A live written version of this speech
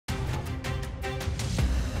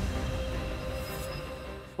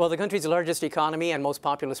Well, the country's largest economy and most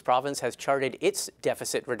populous province has charted its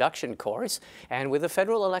deficit reduction course. And with the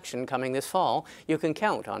federal election coming this fall, you can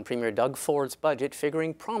count on Premier Doug Ford's budget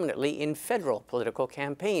figuring prominently in federal political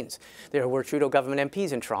campaigns. There were Trudeau government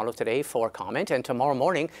MPs in Toronto today for comment, and tomorrow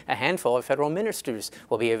morning, a handful of federal ministers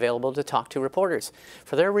will be available to talk to reporters.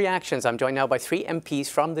 For their reactions, I'm joined now by three MPs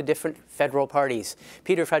from the different federal parties.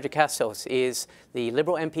 Peter Fragiskatos is the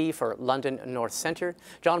Liberal MP for London North Centre.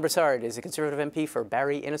 John Brassard is the Conservative MP for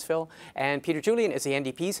Barrie Innisfil, and Peter Julian is the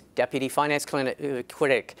NDP's Deputy Finance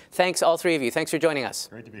Critic. Thanks, all three of you. Thanks for joining us.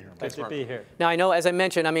 Great to be here. Thanks to be here. Now, I know, as I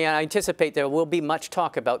mentioned, I anticipate there will be much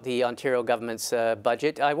talk about the Ontario government's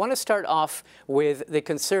budget. I want to start off with the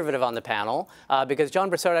Conservative on the panel, because John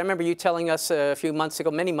Brassard, I remember you telling us a few months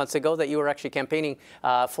ago, many months ago, that you were actually campaigning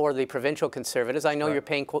for the provincial Conservatives. I know you're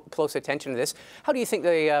paying close attention to this. How do you think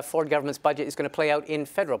the Ford government's budget is going to play out in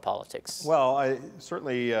federal politics? Well, I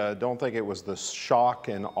certainly don't think it was the shock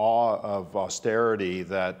and awe of austerity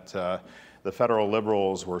that the federal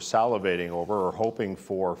Liberals were salivating over or hoping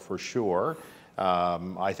for sure.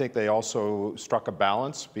 I think they also struck a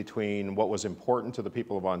balance between what was important to the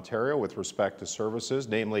people of Ontario with respect to services,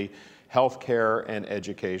 namely healthcare and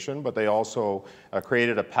education, but they also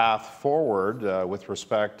created a path forward with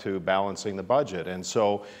respect to balancing the budget. And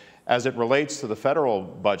so, as it relates to the federal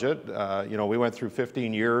budget, we went through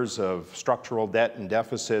 15 years of structural debt and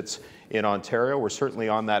deficits in Ontario. We're certainly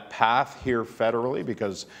on that path here federally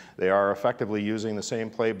because they are effectively using the same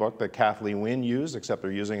playbook that Kathleen Wynne used, except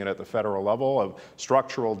they're using it at the federal level of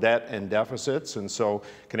structural debt and deficits. And so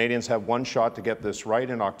Canadians have one shot to get this right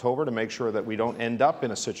in October to make sure that we don't end up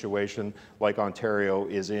in a situation like Ontario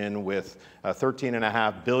is in with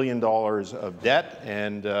 $13.5 billion of debt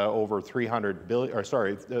and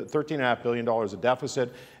 $13.5 billion of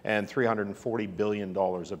deficit and $340 billion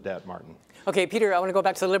of debt, Martin. Okay, Peter, I want to go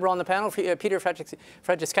back to the Liberal on the panel. Peter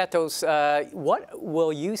Fragiskatos, what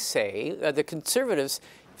will you say? The Conservatives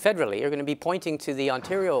federally are going to be pointing to the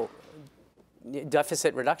Ontario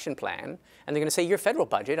deficit reduction plan, and they're going to say your federal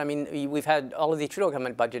budget. I mean, we've had all of the Trudeau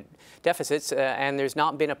government budget deficits, and there's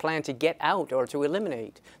not been a plan to get out or to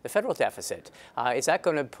eliminate the federal deficit. Is that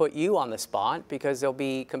going to put you on the spot because they'll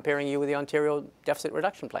be comparing you with the Ontario deficit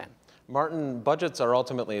reduction plan? Martin, budgets are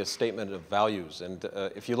ultimately a statement of values, and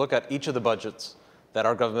if you look at each of the budgets that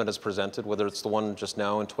our government has presented, whether it's the one just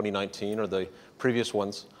now in 2019 or the previous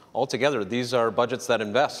ones, altogether, these are budgets that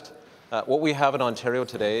invest. What we have in Ontario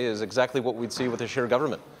today is exactly what we'd see with a sheer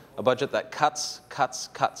government, a budget that cuts, cuts,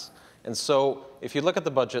 cuts. And so if you look at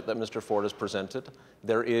the budget that Mr. Ford has presented,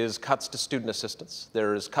 there is cuts to student assistance,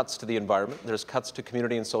 there is cuts to the environment, there's cuts to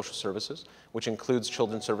community and social services, which includes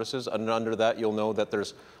children's services, and under that you'll know that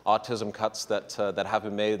there's autism cuts that have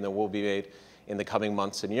been made and that will be made in the coming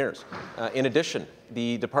months and years. In addition,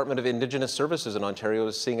 the Department of Indigenous Services in Ontario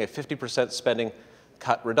is seeing a 50% spending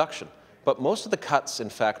cut reduction. But most of the cuts, in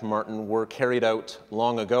fact, Martin, were carried out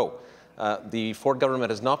long ago. The Ford government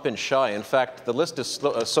has not been shy. In fact, the list is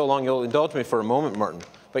so long, you'll indulge me for a moment, Martin.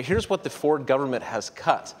 But here's what the Ford government has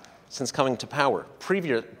cut since coming to power,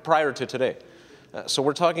 prior to today. So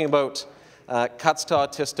we're talking about cuts to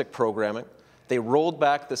autistic programming. They rolled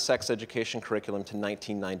back the sex education curriculum to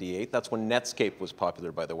 1998. That's when Netscape was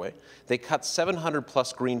popular, by the way. They cut 700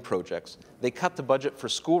 plus green projects. They cut the budget for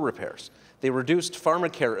school repairs. They reduced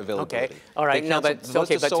pharmacare availability. Okay, all right. No, but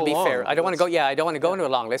okay, but to be fair, I don't want to go. Yeah, I don't want to go into a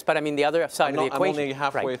long list. But I mean, the other side of the equation. I'm only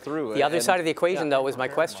halfway through. The other side of the equation, though, is my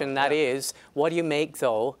question. That is, what do you make,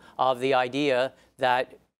 though, of the idea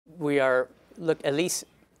that we are at least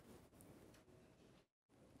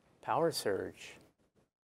power surge?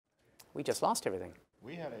 We just lost everything.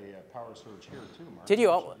 We had a power surge here too, Mark. Did you?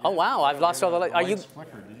 Oh wow! I've lost all the lights. Are you?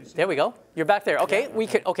 There we go. You're back there. Okay, we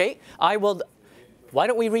could. Okay, I will. Why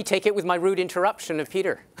don't we retake it with my rude interruption of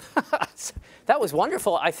Peter? That was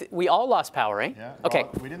wonderful. We all lost power, eh? Yeah. Okay.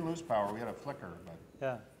 Well, we didn't lose power. We had a flicker. But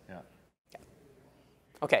yeah.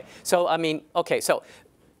 Okay. So I mean, okay. So,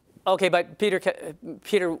 okay, but Peter,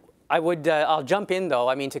 I would. I'll jump in though.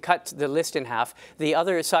 I mean, to cut the list in half. The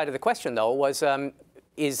other side of the question though was.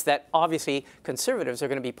 Is that obviously Conservatives are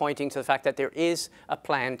going to be pointing to the fact that there is a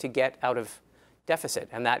plan to get out of deficit,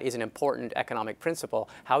 and that is an important economic principle.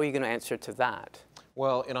 How are you going to answer to that?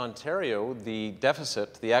 Well, in Ontario, the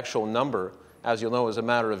deficit, the actual number, as you'll know, is a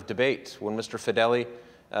matter of debate. When Mr. Fedeli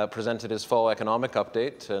presented his fall economic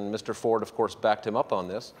update, and Mr. Ford, of course, backed him up on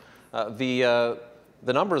this, the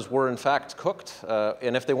numbers were in fact cooked.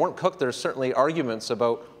 And if they weren't cooked, there's certainly arguments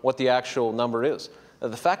about what the actual number is.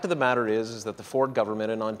 The fact of the matter is that the Ford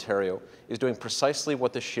government in Ontario is doing precisely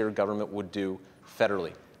what the Scheer government would do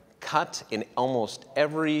federally. cut in almost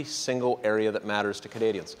every single area that matters to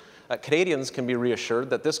Canadians. Canadians can be reassured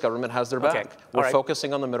that this government has their back. We're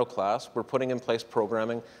focusing on the middle class. We're putting in place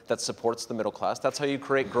programming that supports the middle class. That's how you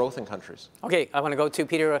create growth in countries. Okay, I want to go to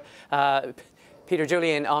Peter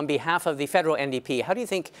Julian, on behalf of the federal NDP, how do you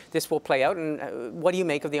think this will play out, and what do you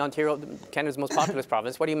make of the Ontario, Canada's most populous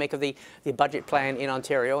province, what do you make of the budget plan in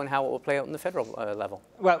Ontario and how it will play out in the federal level?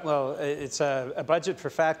 Well, it's a budget for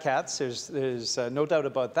fat cats. There's no doubt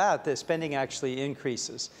about that. The spending actually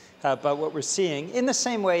increases. But what we're seeing, in the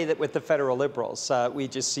same way that with the federal Liberals, we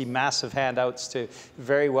just see massive handouts to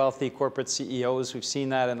very wealthy corporate CEOs. We've seen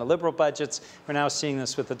that in the Liberal budgets. We're now seeing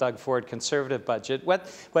this with the Doug Ford Conservative budget.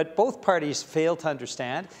 What both parties fail to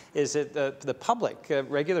understand is that the public,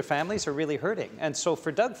 regular families, are really hurting. And so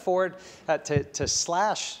for Doug Ford to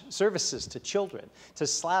slash services to children, to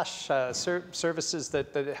slash services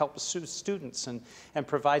that help students and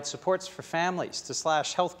provide supports for families, to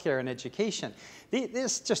slash healthcare and education,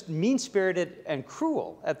 this just mean-spirited and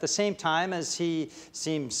cruel at the same time as he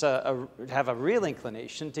seems have a real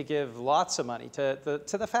inclination to give lots of money to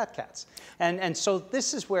the fat cats. And so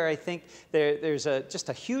this is where I think there's just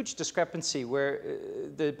a huge discrepancy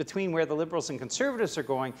between where the Liberals and Conservatives are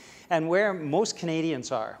going and where most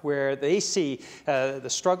Canadians are, where they see the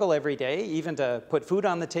struggle every day, even to put food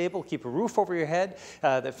on the table, keep a roof over your head,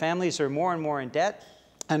 that families are more and more in debt.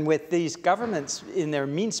 And with these governments in their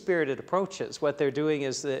mean-spirited approaches, what they're doing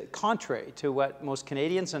is contrary to what most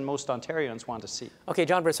Canadians and most Ontarians want to see. Okay,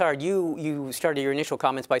 John Brassard, you started your initial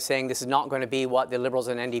comments by saying this is not going to be what the Liberals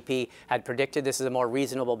and NDP had predicted. This is a more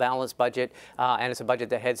reasonable, balanced budget, and it's a budget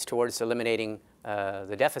that heads towards eliminating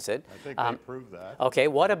the deficit. I think they proved that. Okay,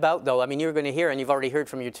 what about, though, I mean, you're going to hear, and you've already heard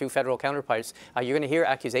from your two federal counterparts, you're going to hear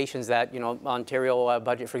accusations that, you know, Ontario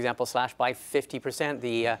budget, for example, slashed by 50%,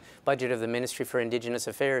 the budget of the Ministry for Indigenous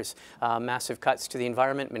Affairs, massive cuts to the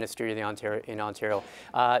Environment Ministry in Ontario.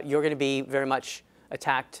 You're going to be very much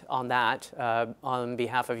attacked on that on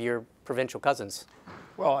behalf of your provincial cousins.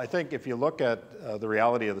 Well, I think if you look at the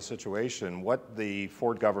reality of the situation, what the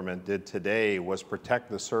Ford government did today was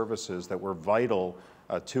protect the services that were vital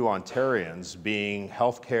to Ontarians, being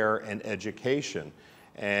healthcare and education.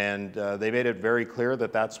 And they made it very clear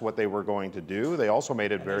that that's what they were going to do. They also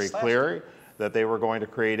made it very clear that they were going to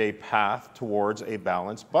create a path towards a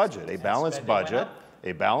balanced budget. A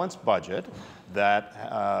balanced budget that,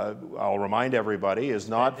 I'll remind everybody, is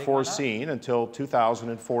not foreseen until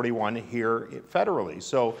 2041 here federally.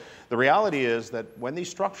 So the reality is that when these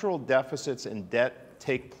structural deficits and debt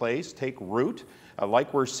take root,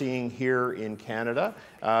 like we're seeing here in Canada,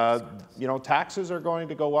 you know, taxes are going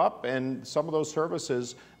to go up, and some of those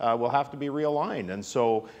services will have to be realigned. And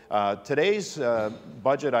so today's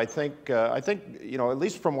budget, I think, you know, at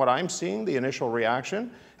least from what I'm seeing, the initial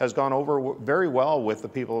reaction has gone over very well with the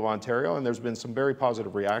people of Ontario, and there's been some very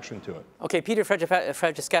positive reaction to it. Okay, Peter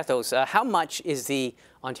Fragiskatos, how much is the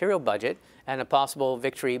Ontario budget and a possible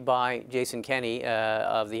victory by Jason Kenney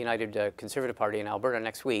of the United Conservative Party in Alberta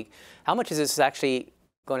next week, how much is this actually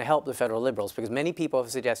going to help the federal Liberals? Because many people have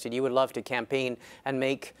suggested you would love to campaign and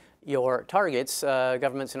make your targets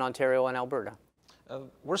governments in Ontario and Alberta.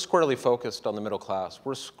 We're squarely focused on the middle class.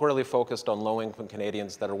 We're squarely focused on low-income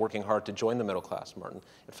Canadians that are working hard to join the middle class, Martin.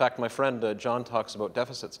 In fact, my friend John talks about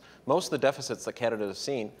deficits. Most of the deficits that Canada has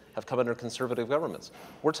seen have come under Conservative governments.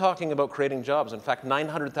 We're talking about creating jobs. In fact,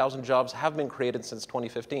 900,000 jobs have been created since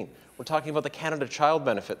 2015. We're talking about the Canada Child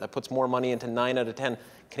Benefit that puts more money into 9 out of 10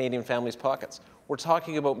 Canadian families' pockets. We're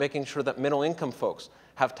talking about making sure that middle-income folks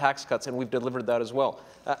have tax cuts, and we've delivered that as well.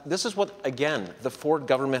 This is what, again, the Ford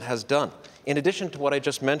government has done. In addition to what I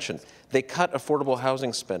just mentioned, they cut affordable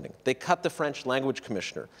housing spending. They cut the French language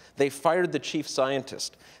commissioner. They fired the chief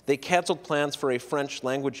scientist. They canceled plans for a French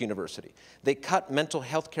language university. They cut mental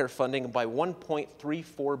health care funding by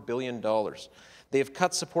 $1.34 billion. They have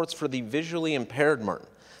cut supports for the visually impaired, Martin.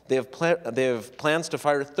 They have plans to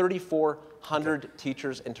fire 3,400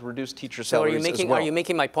 teachers and to reduce teacher salaries as well. Are you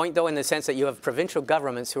making my point, though, in the sense that you have provincial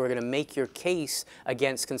governments who are going to make your case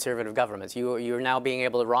against Conservative governments? You're now being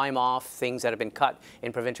able to rhyme off things that have been cut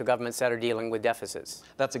in provincial governments that are dealing with deficits.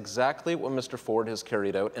 That's exactly what Mr. Ford has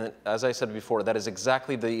carried out. And as I said before, that is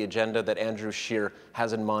exactly the agenda that Andrew Scheer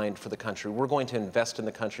has in mind for the country. We're going to invest in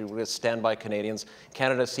the country. We're going to stand by Canadians.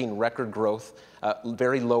 Canada has seen record growth.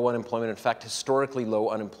 Very low unemployment, in fact, historically low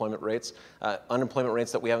unemployment rates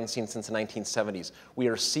that we haven't seen since the 1970s. We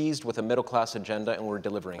are seized with a middle-class agenda, and we're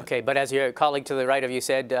delivering it. Okay, but as your colleague to the right of you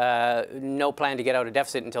said, no plan to get out of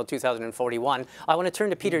deficit until 2041. I want to turn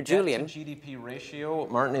to Peter Julian. The debt-to-GDP ratio,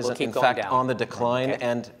 Martin, is in going fact down. on the decline. Okay.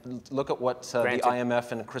 And look at what the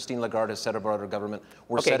IMF and Christine Lagarde has said about our government.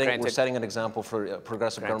 We're setting an example for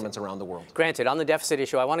progressive governments around the world. Granted, on the deficit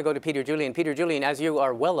issue, I want to go to Peter Julian. Peter Julian, as you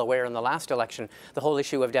are well aware, in the last election, the whole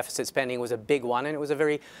issue of deficit spending was a big one, and it was a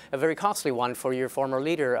very costly one for your former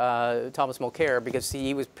leader, Thomas Mulcair, because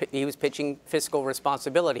he was pitching fiscal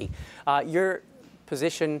responsibility. Your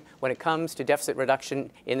position when it comes to deficit reduction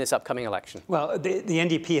in this upcoming election? Well, the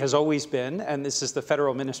NDP has always been, and this is the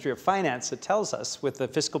Federal Ministry of Finance that tells us, with the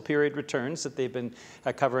fiscal period returns that they've been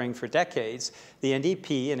covering for decades, the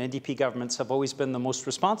NDP and NDP governments have always been the most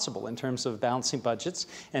responsible in terms of balancing budgets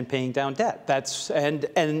and paying down debt.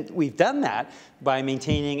 And we've done that by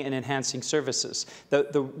maintaining and enhancing services.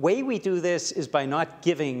 The way we do this is by not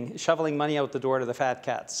shoveling money out the door to the fat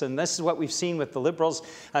cats. And this is what we've seen with the Liberals.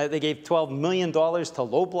 They gave $12 million to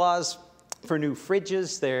Loblaws for new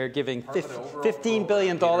fridges. They're giving $15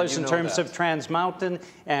 billion in terms of Trans Mountain,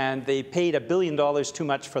 and they paid $1 billion too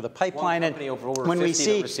much for the pipeline. And when we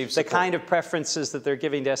see the kind of preferences that they're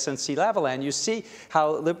giving to SNC-Lavalin, you see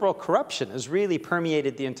how Liberal corruption has really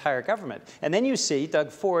permeated the entire government. And then you see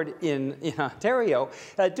Doug Ford in Ontario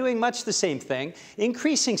doing much the same thing,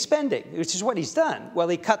 increasing spending, which is what he's done. Well,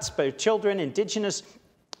 he cuts by children, Indigenous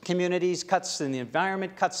communities, cuts in the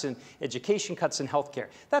environment, cuts in education, cuts in healthcare.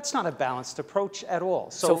 That's not a balanced approach at all.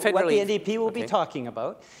 So what the NDP will be talking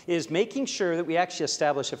about is making sure that we actually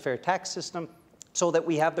establish a fair tax system so that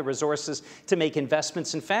we have the resources to make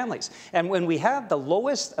investments in families. And when we have the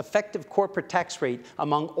lowest effective corporate tax rate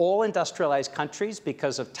among all industrialized countries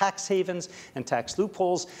because of tax havens and tax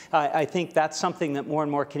loopholes, I think that's something that more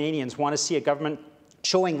and more Canadians want to see a government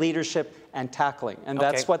showing leadership and tackling. And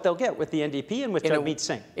that's what they'll get with the NDP and with Jagmeet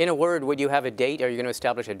Singh. In a word, would you have a date? Are you going to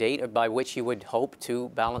establish a date by which you would hope to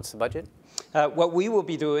balance the budget? What we will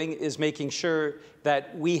be doing is making sure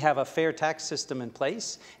that we have a fair tax system in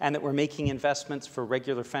place and that we're making investments for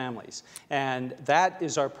regular families. And that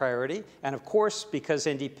is our priority. And of course, because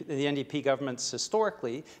the NDP governments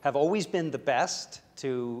historically have always been the best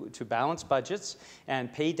to balance budgets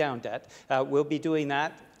and pay down debt, we'll be doing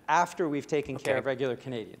that after we've taken care of regular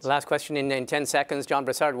Canadians. Last question in 10 seconds. John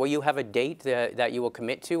Brassard, will you have a date that you will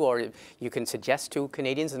commit to, or you can suggest to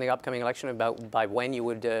Canadians in the upcoming election about by when you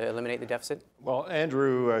would eliminate the deficit? Well,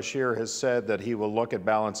 Andrew Scheer has said that he will look at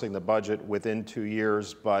balancing the budget within 2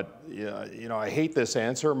 years, but I hate this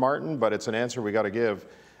answer, Martin, but it's an answer we got to give.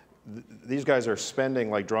 These guys are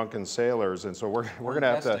spending like drunken sailors, and so we're going to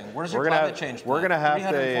have to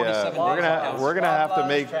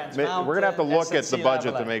look at the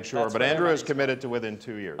budget to make sure. But Andrew is committed to within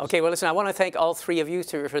 2 years. Okay, well, listen, I want to thank all three of you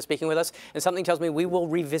for speaking with us. And something tells me we will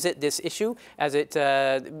revisit this issue as it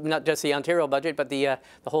not just the Ontario budget, but the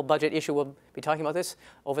whole budget issue. We'll be talking about this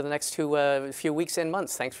over the next few weeks and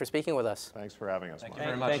months. Thanks for speaking with us. Thanks for having us. Thank you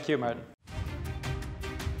very much. Thank you, Martin.